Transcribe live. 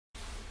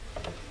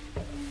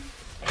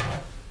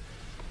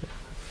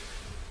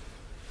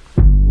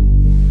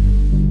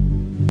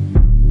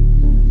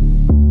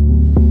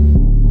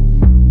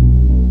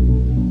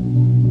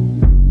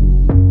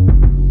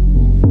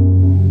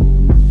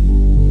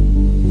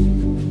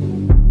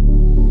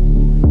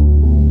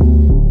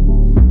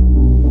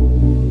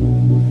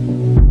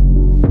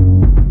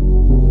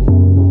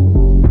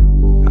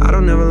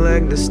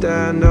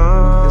stand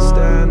on, to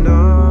stand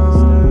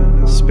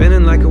on.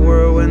 Spinning like a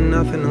whirl with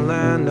nothing to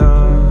land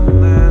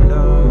on, land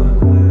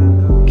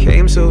on.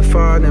 Came so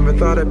far, never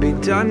thought I'd be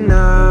done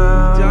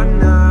now, done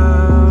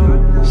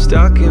now.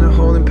 Stuck in a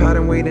holding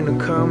pattern, waiting to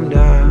come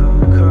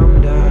down,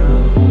 come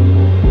down.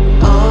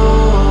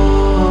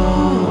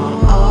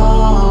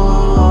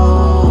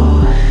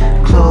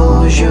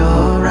 Close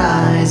your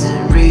eyes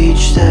and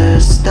reach the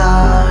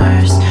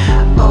stars.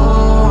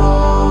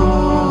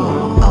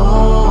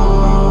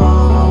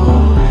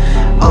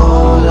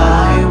 All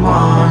I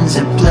want's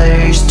a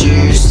place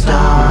to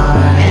start.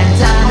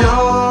 And I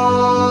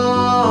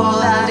know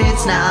that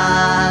it's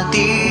not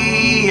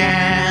the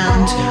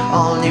end,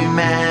 only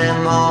memories.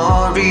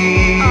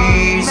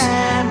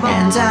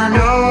 And I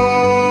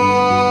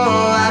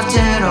know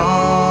after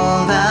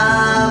all the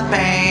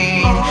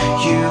pain,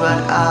 you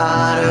are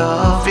out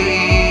of reach.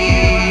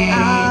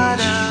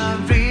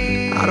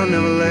 I don't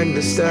have a leg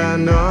to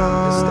stand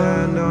on,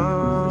 stand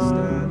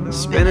on.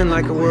 Spinning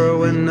like a whirl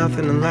with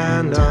nothing to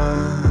land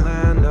on,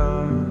 land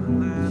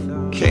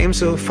on. Came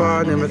so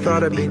far, never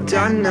thought I'd be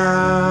done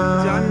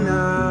now, done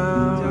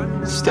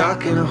now.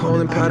 Stuck in a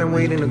holding pattern,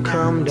 waiting to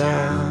come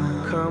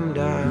down, come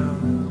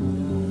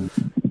down.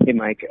 Hey,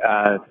 Mike,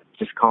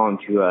 just calling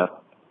to,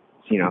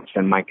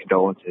 send my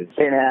condolences.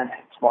 Hey, man,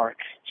 it's Mark.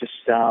 Just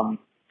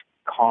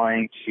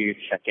calling to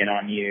check in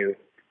on you,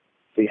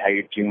 see how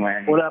you're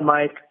doing. What up,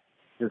 Mike?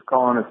 Just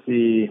calling to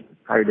see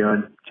how you're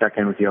doing, check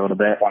in with you a little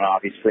bit. Want to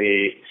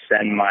obviously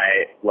send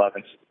my love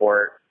and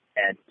support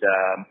and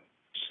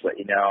just let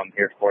you know I'm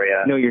here for you.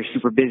 I know you're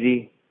super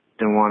busy,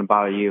 didn't want to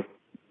bother you.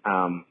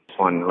 Just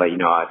wanted to let you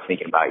know I was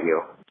thinking about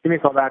you. Give me a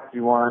call back if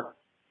you want.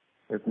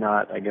 If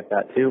not, I get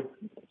that too.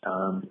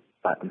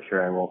 But I'm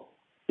sure I will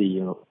see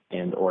you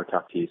and or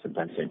talk to you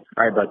sometime soon.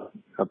 All right, bud.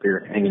 Hope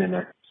you're hanging in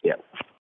there. See ya.